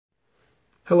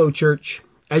Hello, church.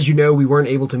 As you know, we weren't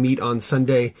able to meet on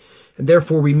Sunday, and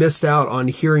therefore we missed out on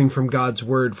hearing from God's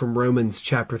Word from Romans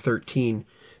chapter 13.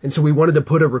 And so we wanted to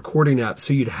put a recording up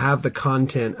so you'd have the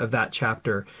content of that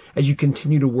chapter as you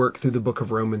continue to work through the book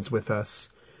of Romans with us.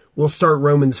 We'll start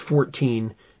Romans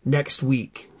 14 next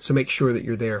week, so make sure that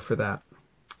you're there for that.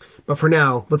 But for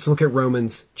now, let's look at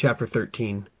Romans chapter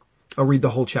 13. I'll read the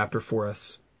whole chapter for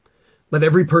us. Let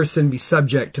every person be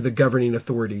subject to the governing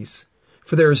authorities,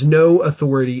 for there is no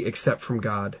authority except from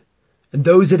God, and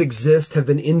those that exist have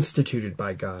been instituted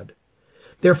by God.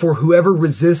 Therefore, whoever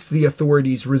resists the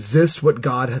authorities resists what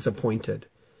God has appointed,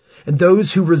 and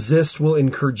those who resist will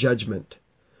incur judgment.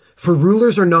 For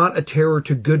rulers are not a terror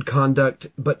to good conduct,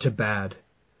 but to bad.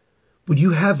 Would you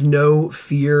have no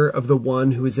fear of the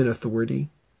one who is in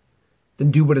authority? Then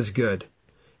do what is good,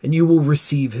 and you will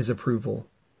receive his approval,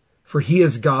 for he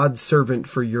is God's servant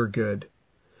for your good.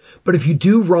 But if you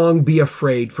do wrong, be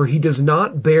afraid, for he does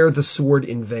not bear the sword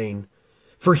in vain.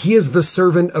 For he is the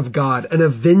servant of God, an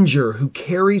avenger who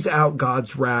carries out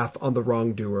God's wrath on the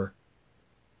wrongdoer.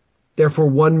 Therefore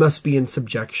one must be in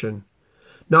subjection,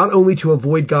 not only to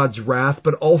avoid God's wrath,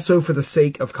 but also for the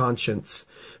sake of conscience.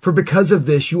 For because of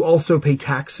this you also pay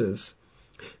taxes.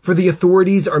 For the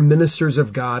authorities are ministers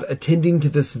of God, attending to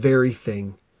this very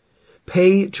thing.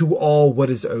 Pay to all what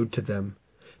is owed to them.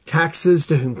 Taxes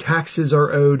to whom taxes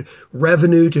are owed,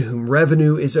 revenue to whom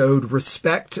revenue is owed,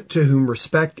 respect to whom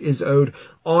respect is owed,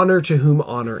 honor to whom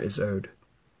honor is owed.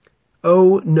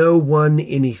 Owe no one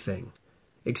anything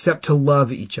except to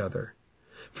love each other.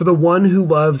 For the one who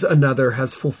loves another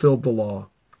has fulfilled the law.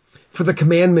 For the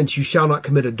commandments, you shall not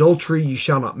commit adultery, you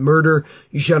shall not murder,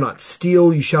 you shall not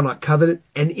steal, you shall not covet,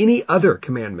 and any other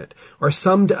commandment are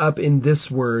summed up in this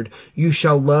word, you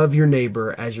shall love your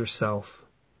neighbor as yourself.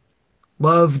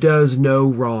 Love does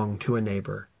no wrong to a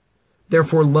neighbor.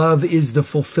 Therefore, love is the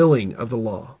fulfilling of the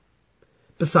law.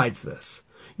 Besides this,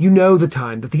 you know the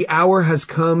time that the hour has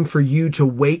come for you to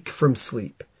wake from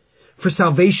sleep. For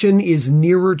salvation is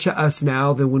nearer to us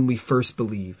now than when we first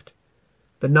believed.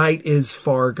 The night is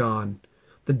far gone.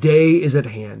 The day is at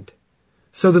hand.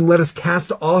 So then let us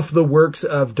cast off the works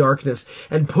of darkness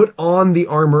and put on the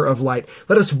armor of light.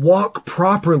 Let us walk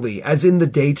properly as in the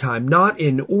daytime, not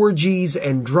in orgies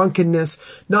and drunkenness,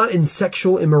 not in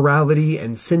sexual immorality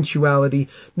and sensuality,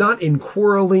 not in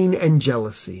quarreling and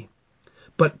jealousy,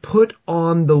 but put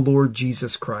on the Lord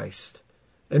Jesus Christ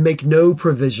and make no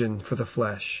provision for the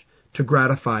flesh to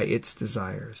gratify its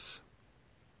desires.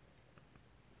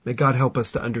 May God help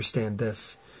us to understand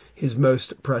this, his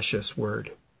most precious word.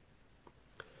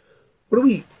 What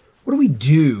do we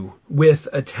do with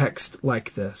a text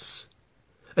like this?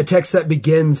 A text that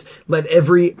begins, let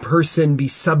every person be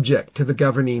subject to the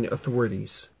governing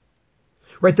authorities.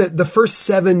 Right, the first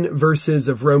 7 verses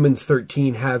of Romans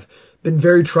 13 have been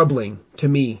very troubling to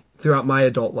me throughout my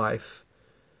adult life.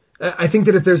 I think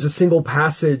that if there's a single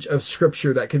passage of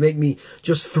scripture that could make me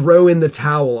just throw in the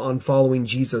towel on following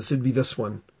Jesus, it'd be this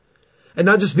one. And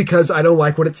not just because I don't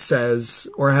like what it says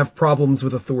or have problems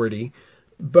with authority,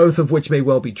 both of which may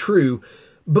well be true,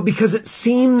 but because it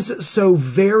seems so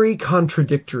very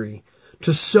contradictory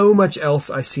to so much else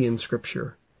I see in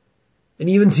Scripture. And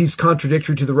even seems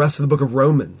contradictory to the rest of the book of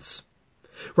Romans.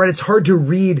 Right? It's hard to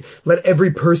read, let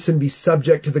every person be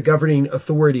subject to the governing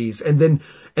authorities, and then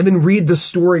read the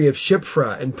story of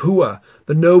Shiphrah and Puah,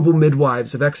 the noble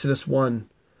midwives of Exodus 1.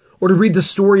 Or to read the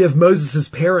story of Moses'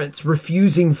 parents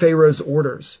refusing Pharaoh's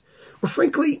orders. Or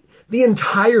frankly, the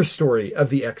entire story of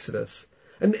the Exodus.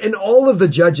 And all of the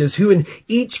judges who in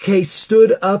each case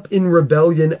stood up in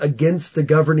rebellion against the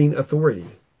governing authority.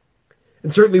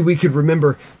 And certainly we could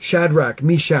remember Shadrach,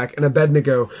 Meshach, and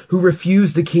Abednego who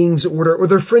refused the king's order, or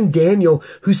their friend Daniel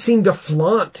who seemed to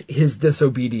flaunt his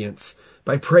disobedience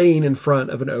by praying in front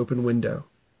of an open window.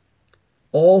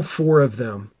 All 4 of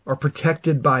them are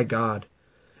protected by God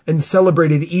and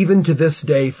celebrated even to this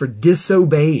day for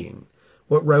disobeying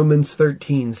what Romans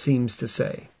 13 seems to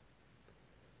say.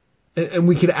 And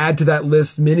we could add to that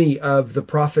list many of the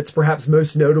prophets, perhaps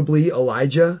most notably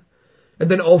Elijah, and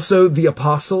then also the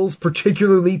apostles,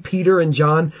 particularly Peter and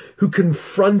John, who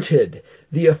confronted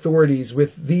the authorities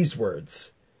with these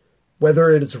words.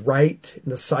 Whether it is right in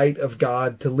the sight of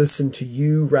God to listen to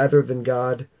you rather than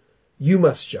God, you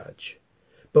must judge.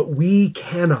 But we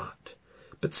cannot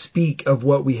but speak of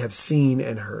what we have seen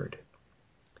and heard.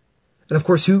 And of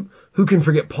course, who can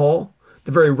forget Paul?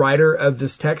 The very writer of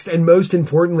this text, and most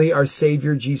importantly, our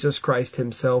Savior Jesus Christ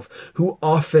himself, who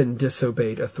often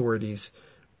disobeyed authorities,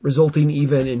 resulting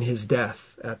even in his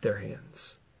death at their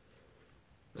hands.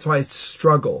 So I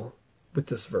struggle with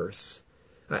this verse.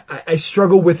 I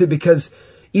struggle with it because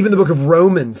Even the book of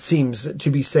Romans seems to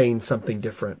be saying something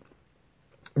different.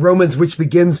 Romans, which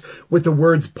begins with the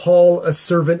words, Paul, a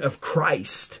servant of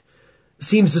Christ,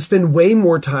 seems to spend way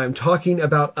more time talking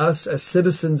about us as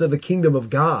citizens of the kingdom of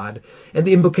God and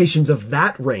the implications of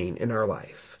that reign in our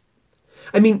life.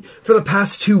 I mean, for the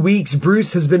past 2 weeks,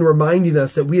 Bruce has been reminding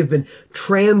us that we have been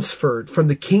transferred from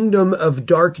the kingdom of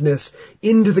darkness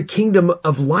into the kingdom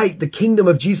of light, the kingdom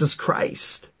of Jesus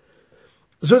Christ.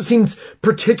 So it seems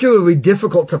particularly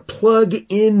difficult to plug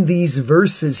in these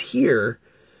verses here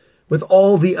with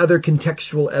all the other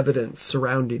contextual evidence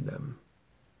surrounding them.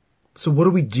 So what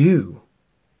do we do?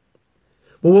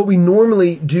 Well, what we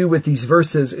normally do with these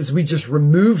verses is we just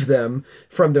remove them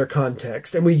from their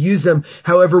context and we use them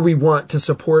however we want to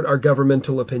support our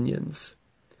governmental opinions.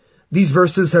 These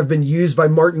verses have been used by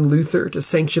Martin Luther to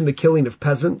sanction the killing of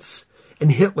peasants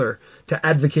and Hitler to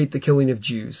advocate the killing of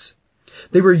Jews.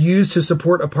 They were used to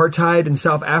support apartheid in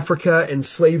South Africa and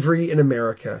slavery in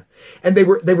America. And they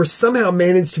were somehow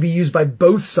managed to be used by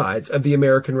both sides of the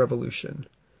American Revolution.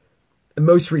 And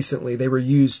most recently, they were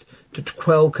used to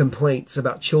quell complaints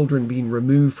about children being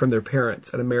removed from their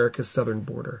parents at America's southern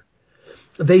border.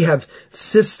 They have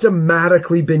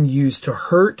systematically been used to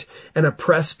hurt and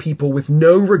oppress people with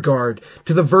no regard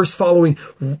to the verse following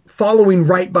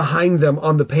right behind them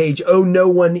on the page, owe no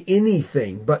one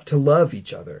anything but to love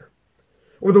each other.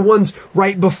 Or the ones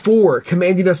right before,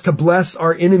 commanding us to bless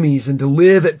our enemies and to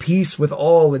live at peace with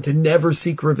all and to never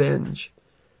seek revenge.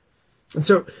 And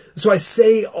so I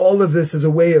say all of this as a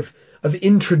way of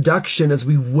introduction as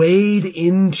we wade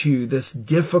into this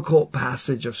difficult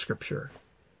passage of Scripture.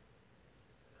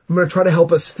 I'm going to try to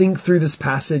help us think through this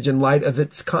passage in light of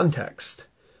its context.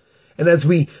 And as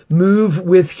we move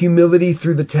with humility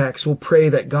through the text, we'll pray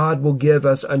that God will give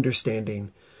us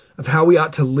understanding of how we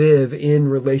ought to live in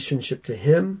relationship to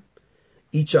Him,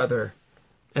 each other,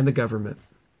 and the government.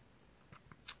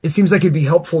 It seems like it'd be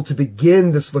helpful to begin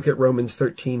this look at Romans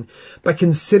 13 by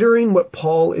considering what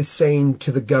Paul is saying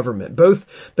to the government, both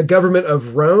the government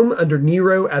of Rome under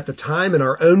Nero at the time and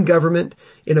our own government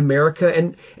in America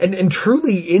and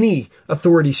truly any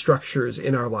authority structures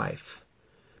in our life.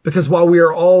 Because while we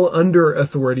are all under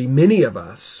authority, many of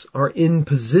us are in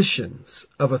positions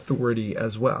of authority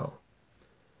as well.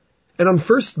 And on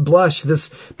first blush, this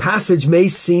passage may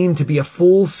seem to be a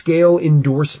full-scale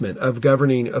endorsement of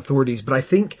governing authorities, but I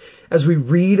think as we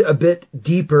read a bit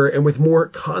deeper and with more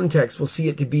context, we'll see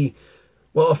it to be,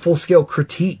 a full-scale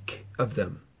critique of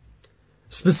them.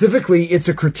 Specifically, it's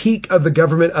a critique of the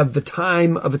government of the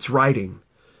time of its writing,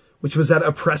 which was that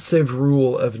oppressive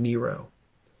rule of Nero.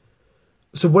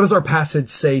 So what does our passage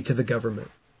say to the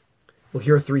government? Well,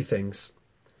 here are 3 things.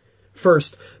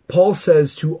 First, Paul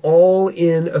says to all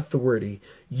in authority,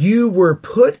 you were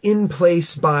put in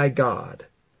place by God,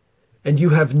 and you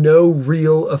have no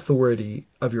real authority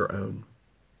of your own.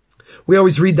 We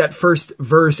always read that first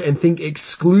verse and think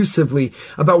exclusively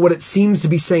about what it seems to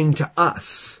be saying to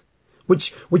us,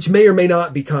 which may or may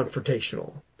not be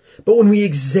confrontational. But when we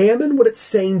examine what it's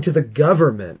saying to the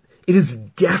government, it is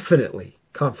definitely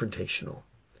confrontational.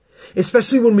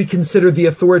 Especially when we consider the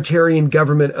authoritarian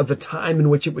government of the time in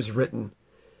which it was written.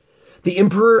 The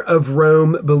emperor of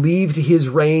Rome believed his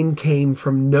reign came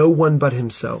from no one but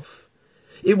himself.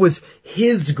 It was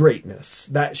his greatness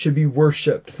that should be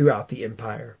worshipped throughout the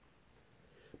empire.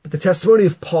 But the testimony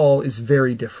of Paul is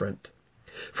very different.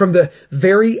 From the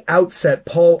very outset,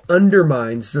 Paul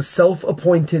undermines the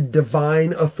self-appointed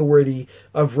divine authority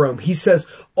of Rome. He says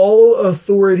all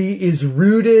authority is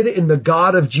rooted in the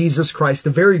God of Jesus Christ, the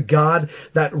very God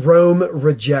that Rome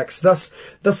rejects. Thus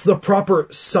the proper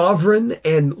sovereign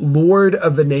and Lord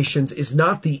of the nations is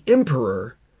not the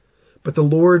emperor, but the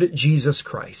Lord Jesus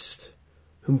Christ,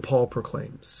 whom Paul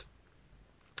proclaims.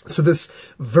 So this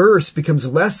verse becomes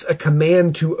less a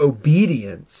command to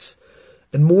obedience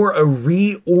and more a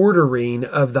reordering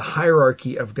of the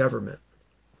hierarchy of government.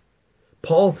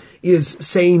 Paul is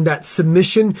saying that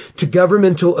submission to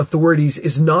governmental authorities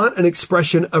is not an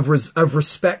expression of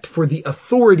respect for the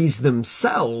authorities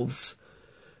themselves,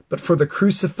 but for the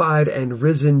crucified and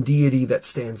risen deity that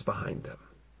stands behind them.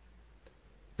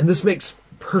 And this makes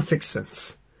perfect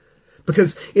sense.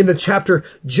 Because in the chapter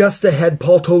just ahead,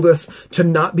 Paul told us to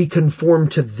not be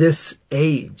conformed to this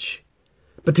age,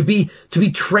 but to be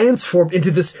transformed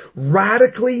into this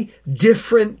radically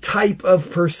different type of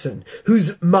person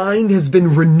whose mind has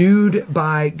been renewed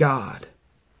by God.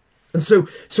 And so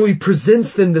he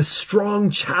presents then this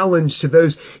strong challenge to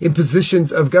those in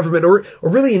positions of government or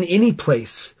really in any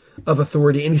place of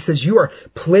authority. And he says, you are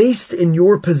placed in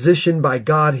your position by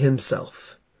God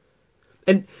himself.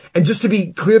 And just to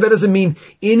be clear, that doesn't mean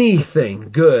anything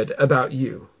good about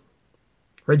you.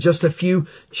 Right? Just a few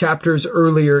chapters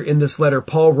earlier in this letter,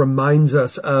 Paul reminds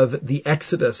us of the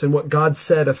Exodus and what God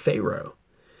said of Pharaoh.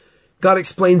 God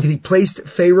explains that he placed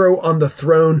Pharaoh on the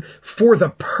throne for the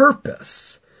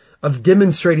purpose of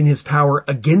demonstrating his power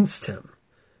against him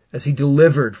as he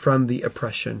delivered from the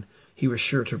oppression he was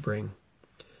sure to bring.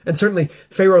 And certainly,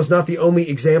 Pharaoh is not the only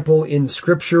example in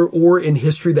Scripture or in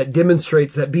history that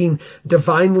demonstrates that being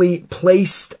divinely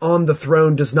placed on the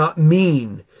throne does not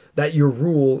mean that your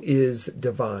rule is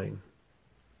divine.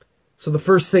 So the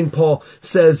first thing Paul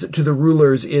says to the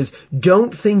rulers is,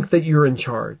 don't think that you're in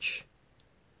charge,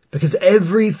 because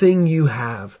everything you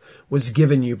have was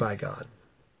given you by God.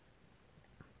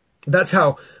 That's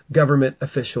how government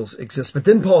officials exist. But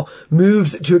then Paul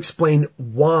moves to explain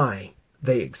why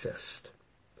they exist.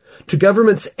 To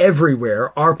governments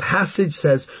everywhere, our passage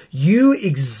says, you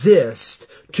exist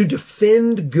to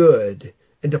defend good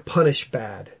and to punish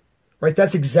bad. Right?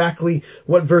 That's exactly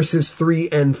what verses 3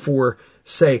 and 4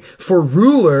 say. For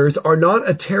rulers are not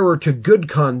a terror to good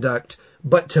conduct,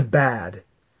 but to bad.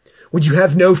 Would you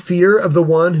have no fear of the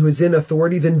one who is in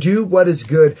authority? Then do what is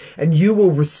good, and you will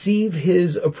receive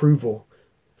his approval.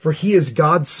 For he is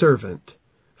God's servant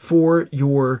for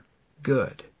your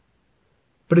good.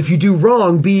 But if you do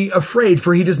wrong, be afraid,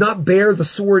 for he does not bear the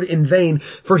sword in vain,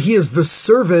 for he is the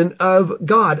servant of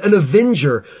God, an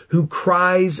avenger who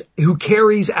carries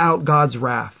out God's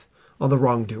wrath on the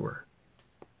wrongdoer.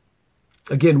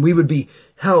 Again, we would be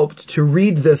helped to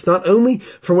read this not only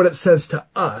for what it says to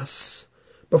us,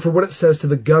 but for what it says to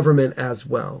the government as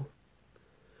well.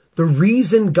 The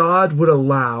reason God would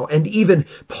allow and even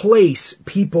place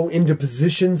people into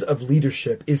positions of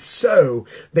leadership is so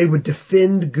they would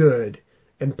defend good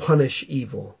and punish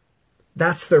evil.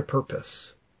 That's their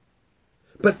purpose.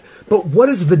 But what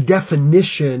is the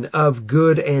definition of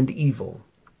good and evil?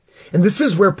 And this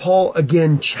is where Paul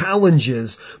again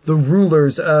challenges the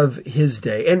rulers of his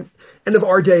day and of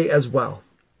our day as well.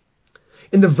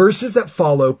 In the verses that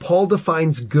follow, Paul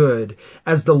defines good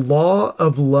as the law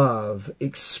of love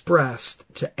expressed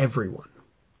to everyone.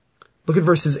 Look at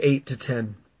verses 8 to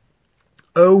 10.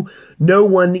 Owe no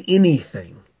one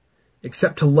anything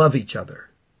except to love each other.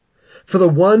 For the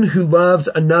one who loves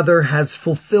another has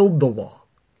fulfilled the law.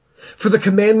 For the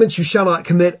commandments, you shall not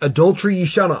commit adultery, you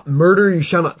shall not murder, you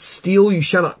shall not steal, you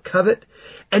shall not covet,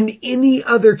 and any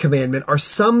other commandment are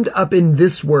summed up in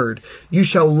this word, you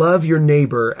shall love your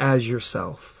neighbor as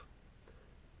yourself.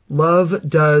 Love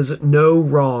does no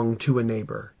wrong to a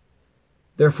neighbor.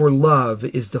 Therefore, love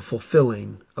is the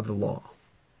fulfilling of the law.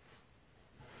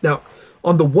 Now,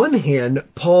 on the one hand,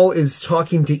 Paul is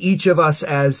talking to each of us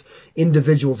as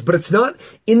individuals, but it's not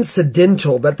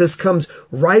incidental that this comes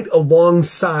right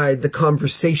alongside the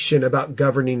conversation about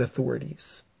governing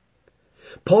authorities.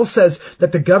 Paul says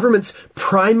that the government's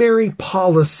primary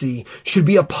policy should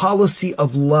be a policy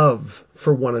of love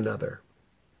for one another.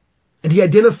 And he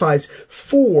identifies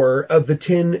 4 of the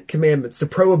 10 commandments, the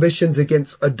prohibitions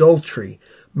against adultery,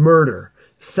 murder,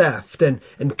 theft, and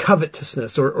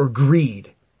covetousness or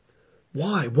greed.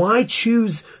 Why? Why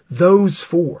choose those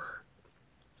 4?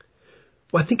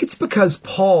 Well, I think it's because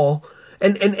Paul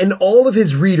and all of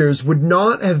his readers would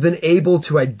not have been able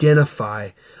to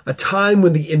identify a time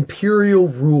when the imperial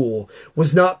rule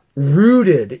was not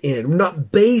rooted in,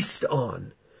 not based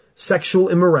on sexual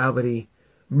immorality,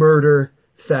 murder,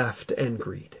 theft, and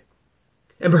greed.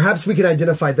 And perhaps we can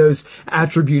identify those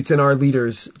attributes in our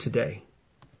leaders today.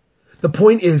 The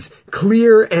point is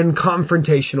clear and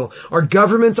confrontational. Our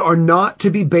governments are not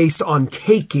to be based on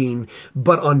taking,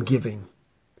 but on giving.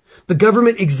 The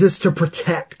government exists to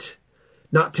protect,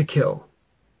 not to kill.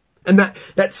 And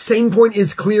that same point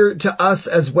is clear to us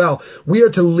as well. We are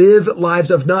to live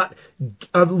lives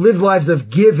of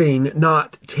giving,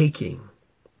 not taking.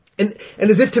 And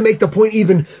as if to make the point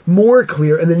even more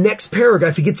clear, in the next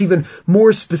paragraph, he gets even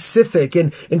more specific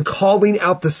in calling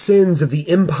out the sins of the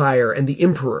empire and the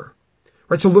emperor.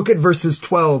 Right, so look at verses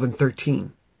 12 and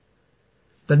 13.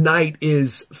 The night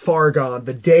is far gone.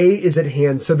 The day is at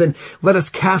hand. So then let us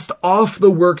cast off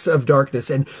the works of darkness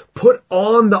and put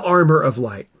on the armor of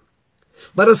light.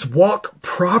 Let us walk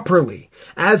properly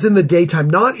as in the daytime,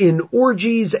 not in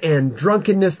orgies and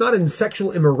drunkenness, not in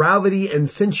sexual immorality and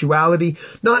sensuality,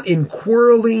 not in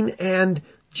quarreling and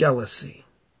jealousy.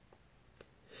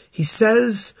 He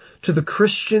says to the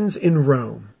Christians in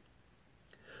Rome,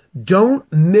 don't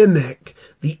mimic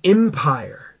the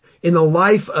empire in a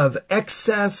life of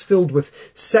excess filled with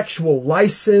sexual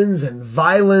license and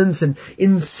violence and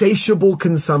insatiable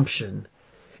consumption.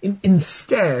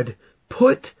 Instead,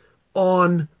 put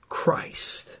on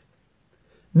Christ.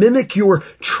 Mimic your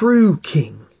true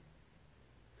king.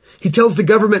 He tells the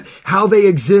government how they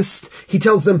exist. He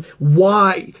tells them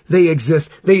why they exist.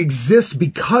 They exist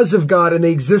because of God and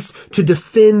they exist to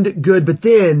defend good. But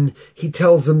then he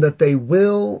tells them that they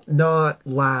will not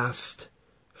last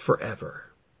forever.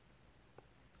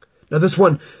 Now this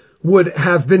one would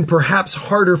have been perhaps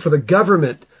harder for the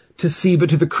government to see,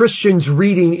 but to the Christians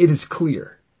reading, it is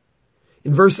clear.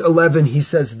 In verse 11, he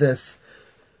says this,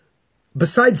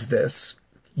 "Besides this,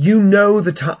 you know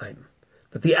the time,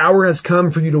 that the hour has come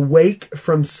for you to wake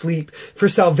from sleep, for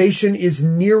salvation is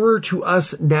nearer to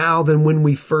us now than when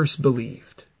we first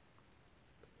believed."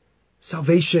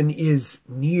 Salvation is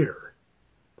near.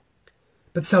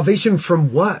 But salvation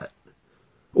from what?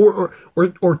 Or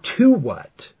to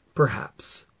what,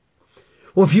 perhaps?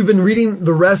 Well, if you've been reading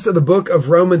the rest of the book of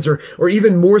Romans, or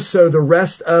even more so the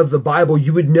rest of the Bible,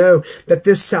 you would know that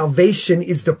this salvation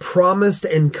is the promised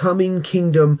and coming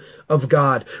kingdom of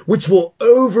God, which will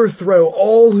overthrow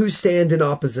all who stand in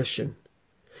opposition.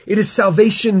 It is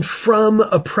salvation from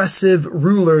oppressive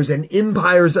rulers and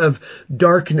empires of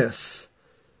darkness,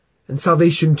 and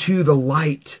salvation to the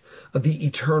light of the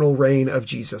eternal reign of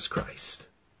Jesus Christ.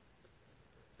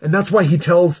 And that's why he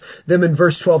tells them in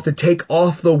verse 12 to take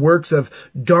off the works of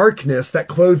darkness that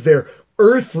clothe their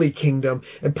earthly kingdom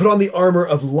and put on the armor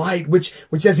of light, which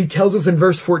as he tells us in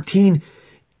verse 14,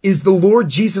 is the Lord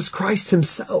Jesus Christ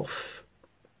himself.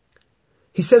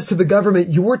 He says to the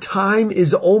government, your time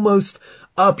is almost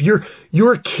up.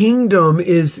 Your kingdom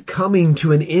is coming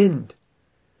to an end.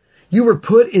 You were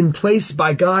put in place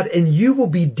by God and you will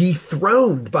be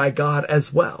dethroned by God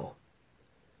as well.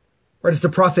 Right, as the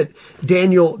prophet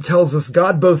Daniel tells us,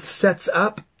 God both sets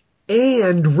up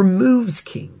and removes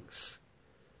kings.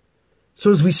 So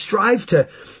as we strive to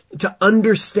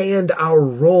understand our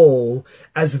role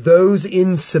as those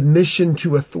in submission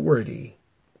to authority,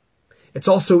 it's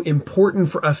also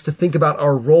important for us to think about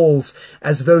our roles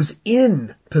as those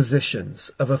in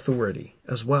positions of authority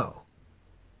as well.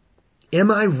 Am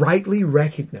I rightly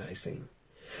recognizing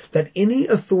that any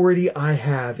authority I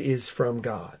have is from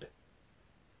God?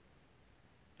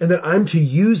 And that I'm to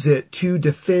use it to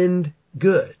defend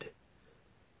good,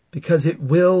 because it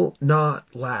will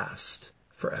not last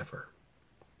forever.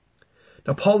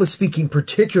 Now, Paul is speaking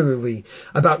particularly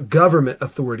about government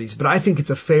authorities, but I think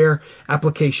it's a fair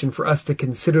application for us to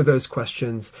consider those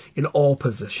questions in all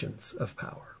positions of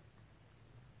power.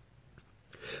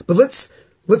 But let's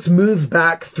move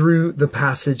back through the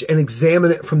passage and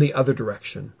examine it from the other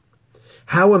direction.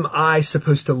 How am I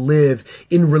supposed to live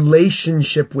in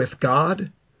relationship with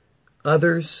God,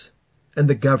 others, and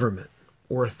the government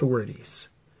or authorities?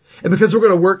 And because we're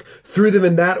going to work through them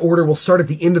in that order, we'll start at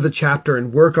the end of the chapter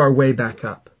and work our way back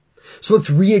up. So let's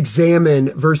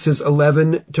re-examine verses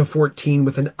 11 to 14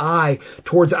 with an eye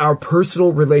towards our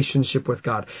personal relationship with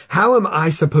God. How am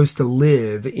I supposed to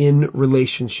live in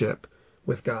relationship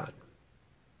with God?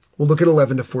 We'll look at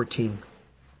 11 to 14.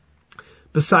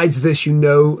 "Besides this, you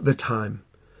know the time,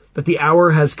 that the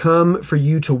hour has come for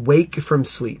you to wake from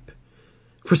sleep.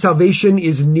 For salvation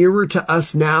is nearer to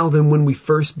us now than when we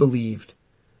first believed.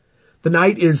 The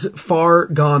night is far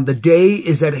gone. The day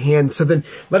is at hand. So then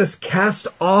let us cast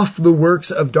off the works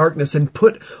of darkness and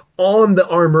put on the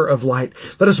armor of light.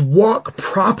 Let us walk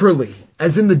properly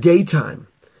as in the daytime,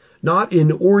 not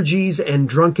in orgies and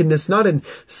drunkenness, not in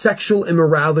sexual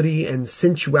immorality and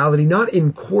sensuality, not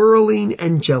in quarreling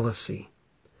and jealousy,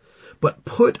 but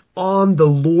put on the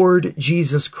Lord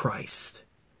Jesus Christ,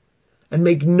 and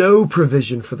make no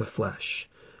provision for the flesh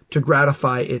to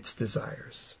gratify its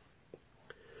desires."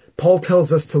 Paul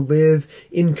tells us to live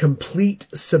in complete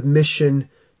submission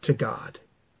to God,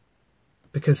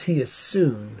 because he is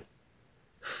soon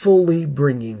fully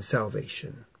bringing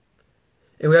salvation.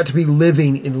 And we have to be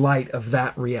living in light of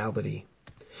that reality.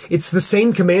 It's the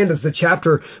same command as the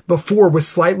chapter before with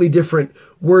slightly different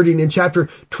wording. In chapter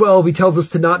 12, he tells us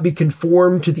to not be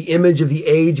conformed to the image of the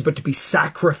age, but to be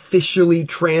sacrificially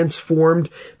transformed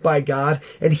by God.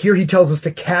 And here he tells us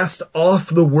to cast off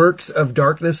the works of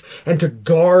darkness and to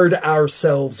guard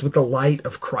ourselves with the light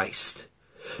of Christ.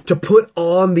 To put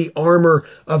on the armor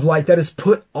of light, that is,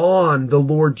 put on the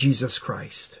Lord Jesus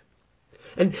Christ.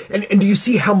 And do you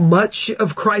see how much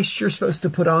of Christ you're supposed to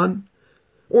put on?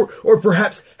 Or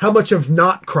perhaps how much of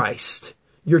not Christ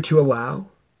you're to allow?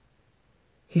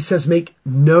 He says, make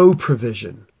no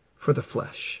provision for the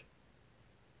flesh.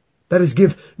 That is,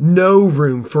 give no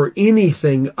room for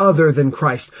anything other than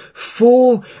Christ.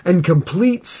 Full and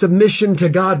complete submission to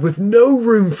God with no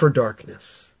room for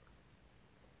darkness.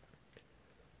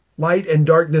 Light and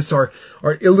darkness are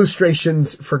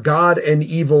illustrations for God and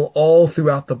evil all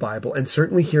throughout the Bible, and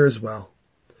certainly here as well.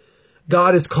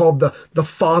 God is called the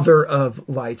Father of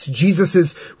lights. Jesus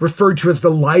is referred to as the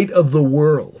light of the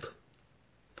world.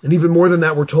 And even more than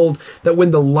that, we're told that when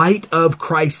the light of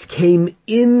Christ came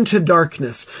into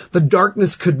darkness, the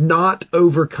darkness could not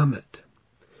overcome it.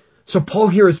 So Paul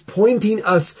here is pointing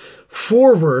us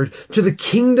forward to the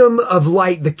kingdom of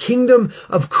light, the kingdom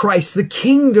of Christ, the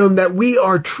kingdom that we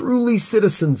are truly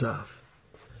citizens of.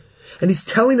 And he's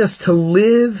telling us to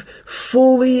live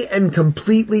fully and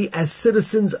completely as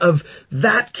citizens of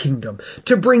that kingdom,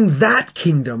 to bring that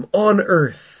kingdom on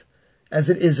earth as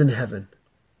it is in heaven.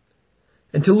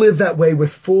 And to live that way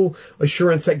with full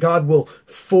assurance that God will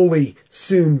fully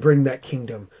soon bring that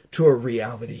kingdom to a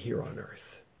reality here on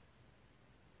earth.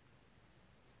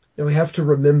 Now we have to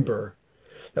remember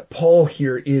that Paul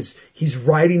here he's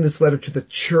writing this letter to the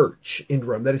church in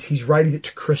Rome. That is, he's writing it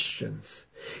to Christians.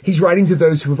 He's writing to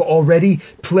those who have already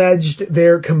pledged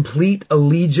their complete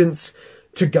allegiance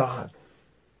to God.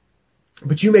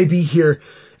 But you may be here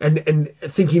and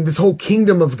thinking this whole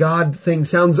kingdom of God thing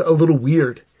sounds a little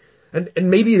weird. And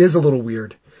maybe it is a little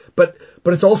weird. But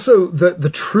it's also the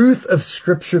truth of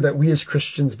Scripture that we as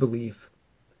Christians believe.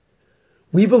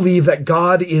 We believe that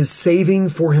God is saving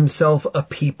for himself a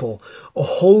people, a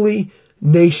holy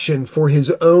nation for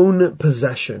his own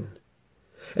possession.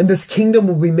 And this kingdom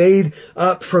will be made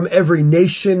up from every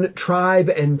nation, tribe,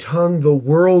 and tongue the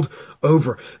world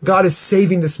over. God is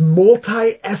saving this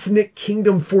multi-ethnic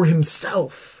kingdom for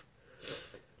himself.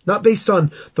 Not based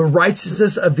on the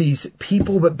righteousness of these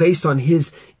people, but based on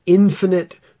his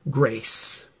infinite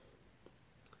grace.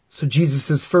 So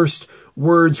Jesus' first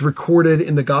words recorded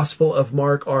in the Gospel of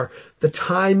Mark are, "The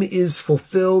time is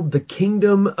fulfilled, the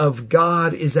kingdom of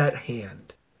God is at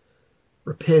hand.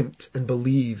 Repent and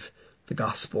believe the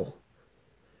gospel."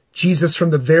 Jesus, from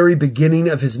the very beginning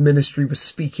of his ministry, was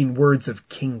speaking words of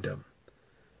kingdom.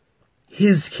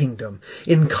 His kingdom,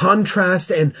 in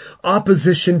contrast and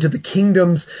opposition to the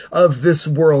kingdoms of this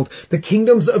world. The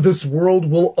kingdoms of this world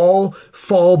will all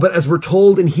fall, but as we're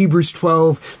told in Hebrews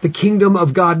 12, the kingdom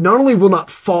of God not only will not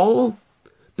fall,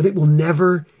 but it will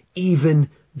never even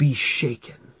be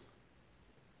shaken.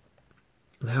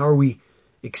 And how are we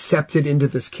accepted into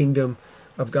this kingdom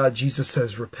of God? Jesus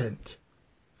says, repent.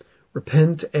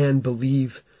 Repent and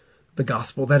believe the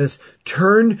gospel. That is,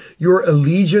 turn your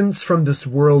allegiance from this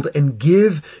world and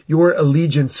give your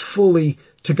allegiance fully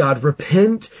to God.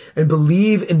 Repent and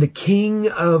believe in the King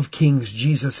of Kings,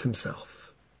 Jesus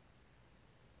himself.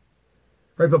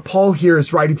 Right, but Paul here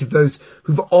is writing to those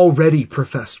who've already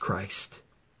professed Christ.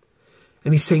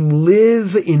 And he's saying,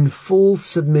 live in full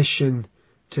submission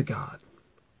to God.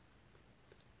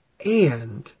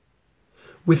 And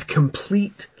with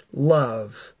complete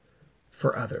love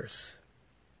for others.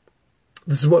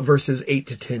 This is what verses 8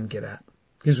 to 10 get at.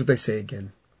 Here's what they say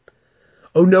again.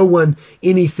 Owe no one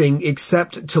anything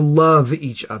except to love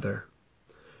each other.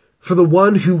 For the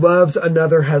one who loves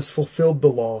another has fulfilled the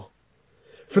law.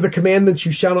 For the commandments,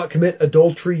 you shall not commit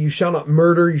adultery, you shall not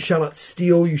murder, you shall not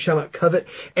steal, you shall not covet,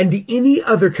 and any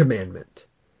other commandment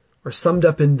are summed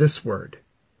up in this word.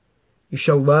 You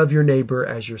shall love your neighbor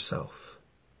as yourself.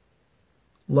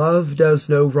 Love does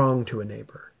no wrong to a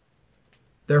neighbor.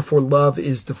 Therefore, love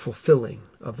is the fulfilling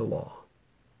of the law.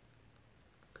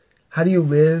 How do you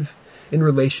live in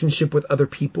relationship with other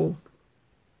people?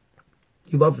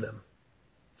 You love them.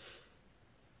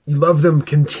 You love them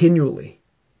continually.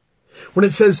 When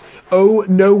it says, owe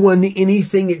no one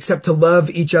anything except to love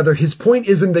each other, his point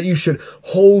isn't that you should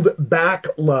hold back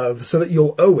love so that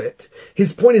you'll owe it.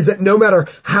 His point is that no matter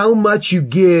how much you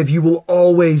give, you will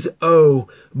always owe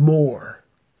more.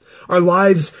 Our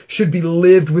lives should be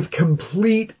lived with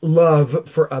complete love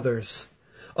for others.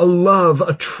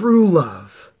 A true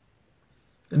love.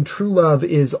 And true love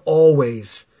is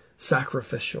always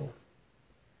sacrificial.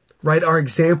 Right? Our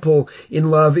example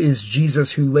in love is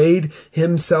Jesus, who laid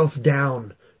himself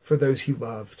down for those he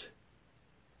loved.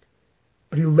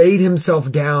 But he laid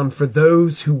himself down for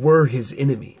those who were his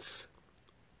enemies.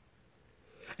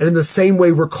 And in the same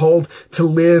way, we're called to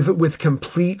live with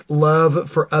complete love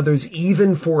for others,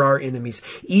 even for our enemies,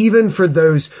 even for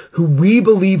those who we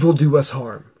believe will do us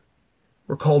harm.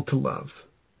 We're called to love.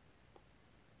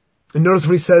 And notice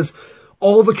what he says,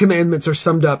 all the commandments are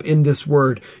summed up in this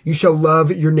word. You shall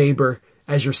love your neighbor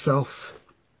as yourself.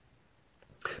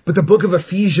 But the book of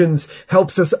Ephesians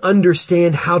helps us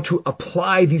understand how to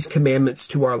apply these commandments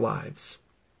to our lives.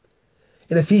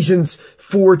 In Ephesians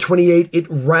 4:28, it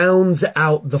rounds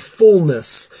out the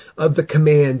fullness of the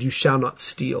command, you shall not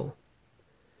steal.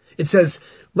 It says,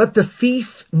 let the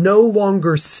thief no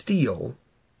longer steal,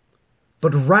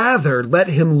 but rather let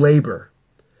him labor,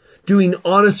 doing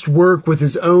honest work with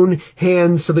his own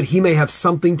hands so that he may have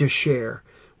something to share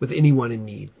with anyone in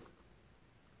need.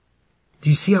 Do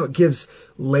you see how it gives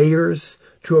layers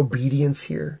to obedience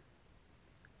here?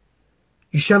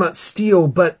 You shall not steal,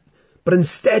 but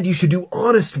instead you should do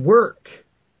honest work.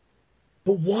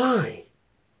 But why?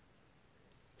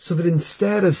 So that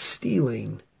instead of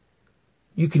stealing,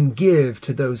 you can give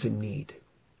to those in need.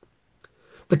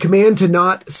 The command to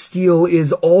not steal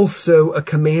is also a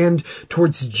command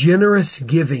towards generous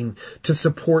giving to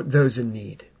support those in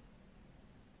need.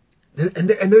 And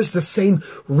there's the same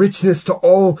richness to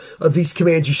all of these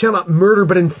commands. You shall not murder,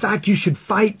 but in fact you should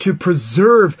fight to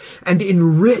preserve and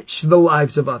enrich the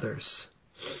lives of others.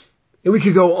 And we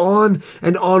could go on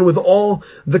and on with all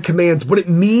the commands. What it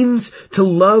means to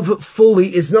love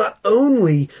fully is not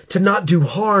only to not do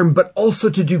harm, but also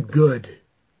to do good.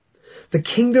 The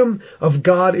kingdom of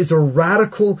God is a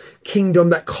radical kingdom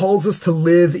that calls us to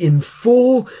live in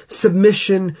full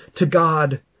submission to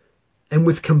God and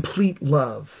with complete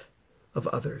love of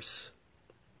others.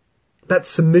 That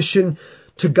submission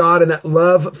to God and that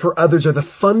love for others are the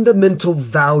fundamental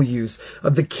values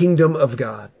of the kingdom of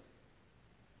God.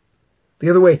 The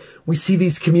other way we see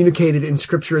these communicated in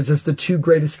Scripture is as the two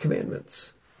greatest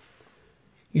commandments.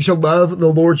 You shall love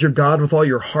the Lord your God with all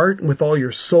your heart and with all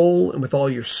your soul and with all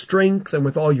your strength and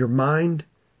with all your mind,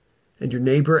 and your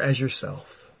neighbor as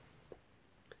yourself.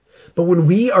 But when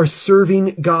we are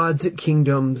serving God's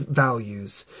kingdom's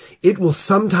values, it will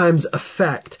sometimes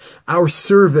affect our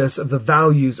service of the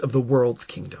values of the world's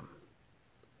kingdom.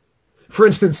 For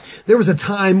instance, there was a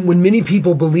time when many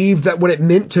people believed that what it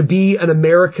meant to be an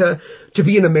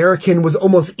American was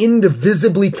almost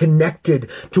indivisibly connected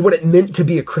to what it meant to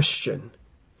be a Christian.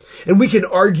 And we can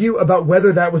argue about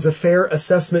whether that was a fair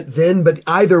assessment then, but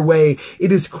either way,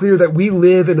 it is clear that we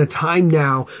live in a time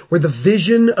now where the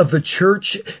vision of the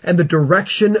church and the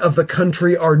direction of the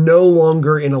country are no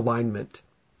longer in alignment.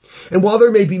 And while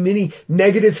there may be many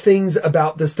negative things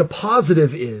about this, the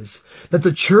positive is that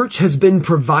the church has been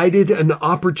provided an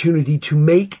opportunity to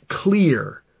make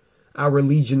clear our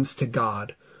allegiance to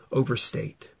God over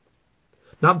state.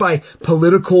 Not by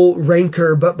political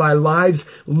rancor, but by lives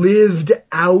lived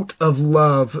out of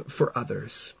love for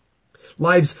others.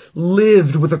 Lives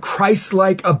lived with a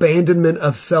Christ-like abandonment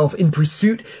of self in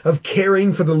pursuit of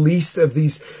caring for the least of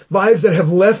these. Lives that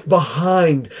have left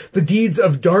behind the deeds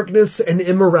of darkness and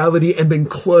immorality and been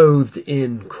clothed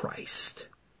in Christ.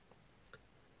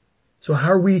 So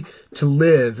how are we to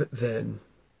live then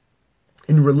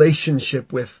in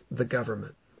relationship with the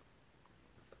government?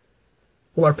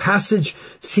 Well, our passage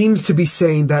seems to be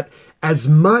saying that as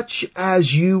much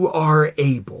as you are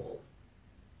able,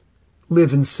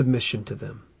 live in submission to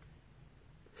them.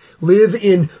 Live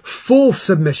in full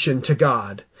submission to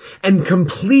God and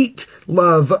complete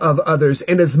love of others.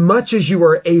 And as much as you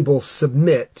are able,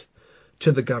 submit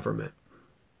to the government.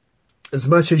 As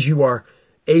much as you are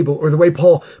able, or the way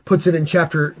Paul puts it in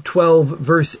chapter 12,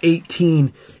 verse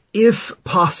 18, if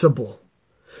possible,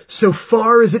 so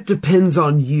far as it depends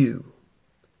on you,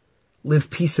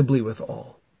 live peaceably with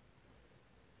all.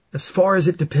 As far as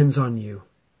it depends on you.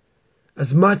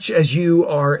 As much as you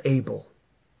are able.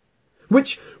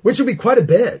 Which would be quite a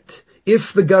bit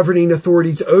if the governing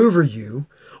authorities over you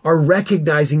are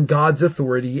recognizing God's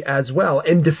authority as well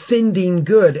and defending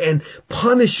good and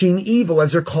punishing evil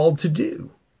as they're called to do.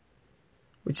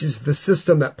 Which is the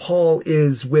system that Paul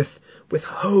is with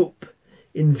hope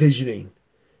envisioning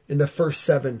in the first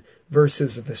 7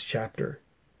 verses of this chapter.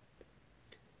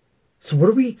 So what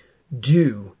do we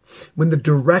do when the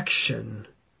direction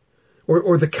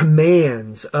or the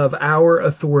commands of our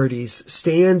authorities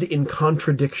stand in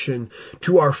contradiction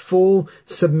to our full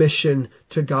submission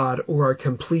to God or our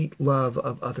complete love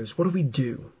of others? What do we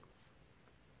do?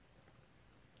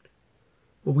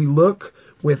 Well, we look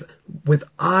with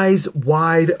eyes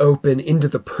wide open into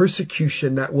the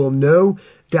persecution that will no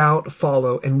doubt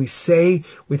follow, and we say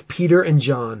with Peter and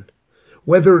John,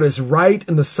 whether it is right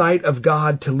in the sight of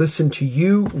God to listen to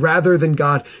you rather than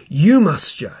God, you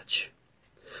must judge.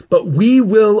 But we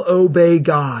will obey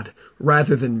God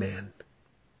rather than man.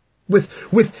 With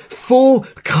full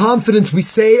confidence, we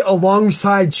say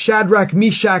alongside Shadrach,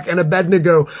 Meshach, and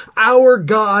Abednego, our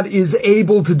God is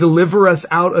able to deliver us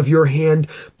out of your hand.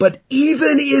 But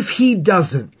even if he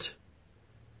doesn't,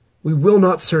 we will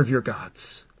not serve your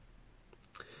gods.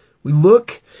 We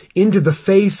look into the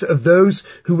face of those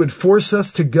who would force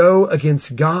us to go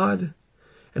against God,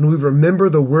 and we remember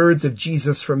the words of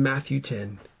Jesus from Matthew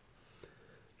 10.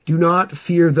 Do not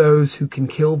fear those who can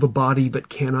kill the body but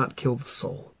cannot kill the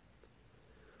soul.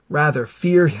 Rather,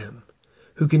 fear him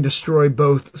who can destroy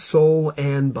both soul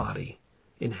and body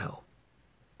in hell.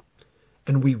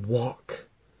 and we walk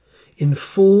in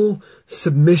full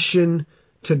submission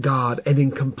to God and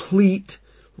in complete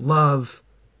love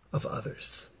of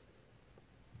others.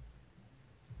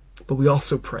 But we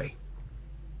also pray.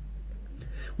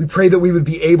 We pray that we would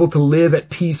be able to live at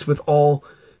peace with all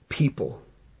people.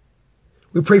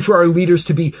 We pray for our leaders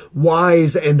to be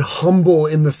wise and humble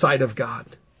in the sight of God.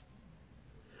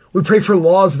 We pray for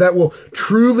laws that will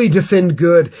truly defend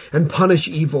good and punish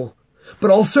evil,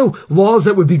 but also laws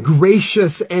that would be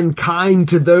gracious and kind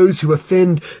to those who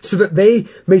offend, so that they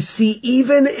may see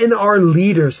even in our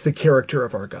leaders the character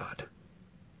of our God.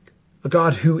 A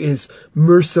God who is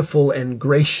merciful and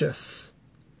gracious,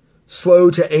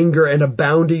 slow to anger and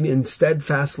abounding in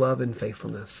steadfast love and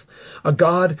faithfulness. A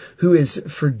God who is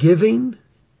forgiving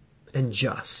and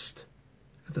just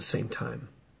at the same time.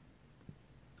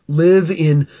 Live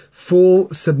in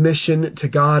full submission to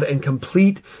God and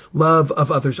complete love of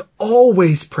others.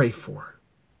 Always pray for,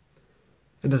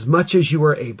 and as much as you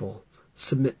are able,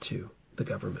 submit to the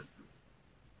government.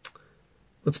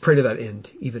 Let's pray to that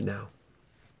end, even now.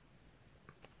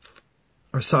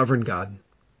 Our sovereign God,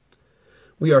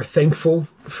 we are thankful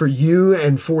for you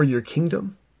and for your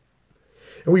kingdom.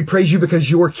 And we praise you because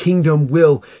your kingdom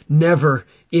will never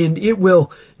end. It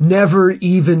will never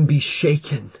even be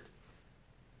shaken.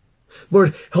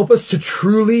 Lord, help us to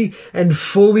truly and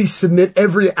fully submit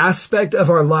every aspect of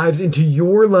our lives into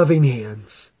your loving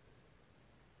hands.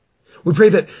 We pray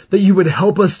that you would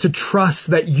help us to trust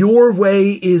that your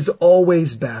way is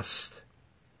always best.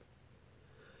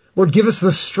 Lord, give us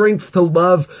the strength to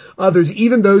love others,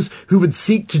 even those who would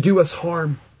seek to do us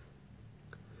harm.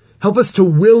 Help us to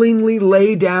willingly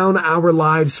lay down our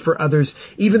lives for others,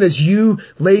 even as you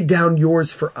laid down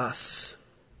yours for us.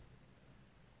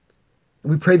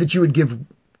 And we pray that you would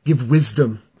give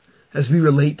wisdom as we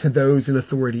relate to those in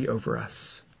authority over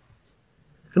us.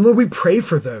 And Lord, we pray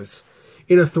for those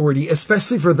in authority,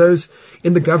 especially for those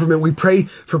in the government. We pray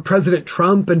for President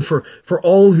Trump and for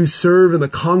all who serve in the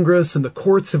Congress and the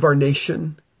courts of our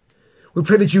nation. We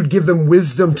pray that you would give them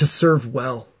wisdom to serve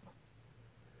well.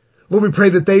 Lord, we pray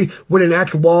that they would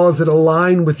enact laws that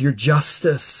align with your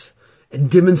justice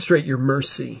and demonstrate your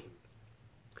mercy.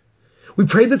 We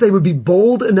pray that they would be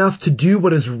bold enough to do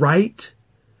what is right,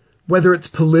 whether it's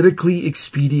politically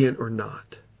expedient or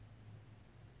not.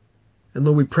 And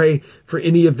Lord, we pray for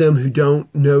any of them who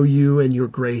don't know you and your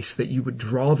grace, that you would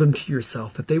draw them to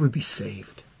yourself, that they would be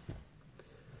saved.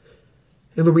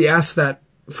 And Lord, we ask that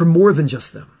for more than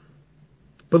just them.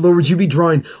 But Lord, would you be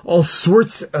drawing all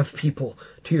sorts of people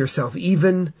to yourself,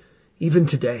 even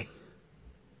today,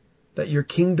 that your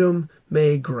kingdom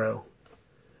may grow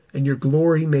and your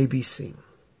glory may be seen.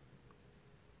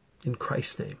 In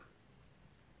Christ's name,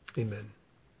 amen.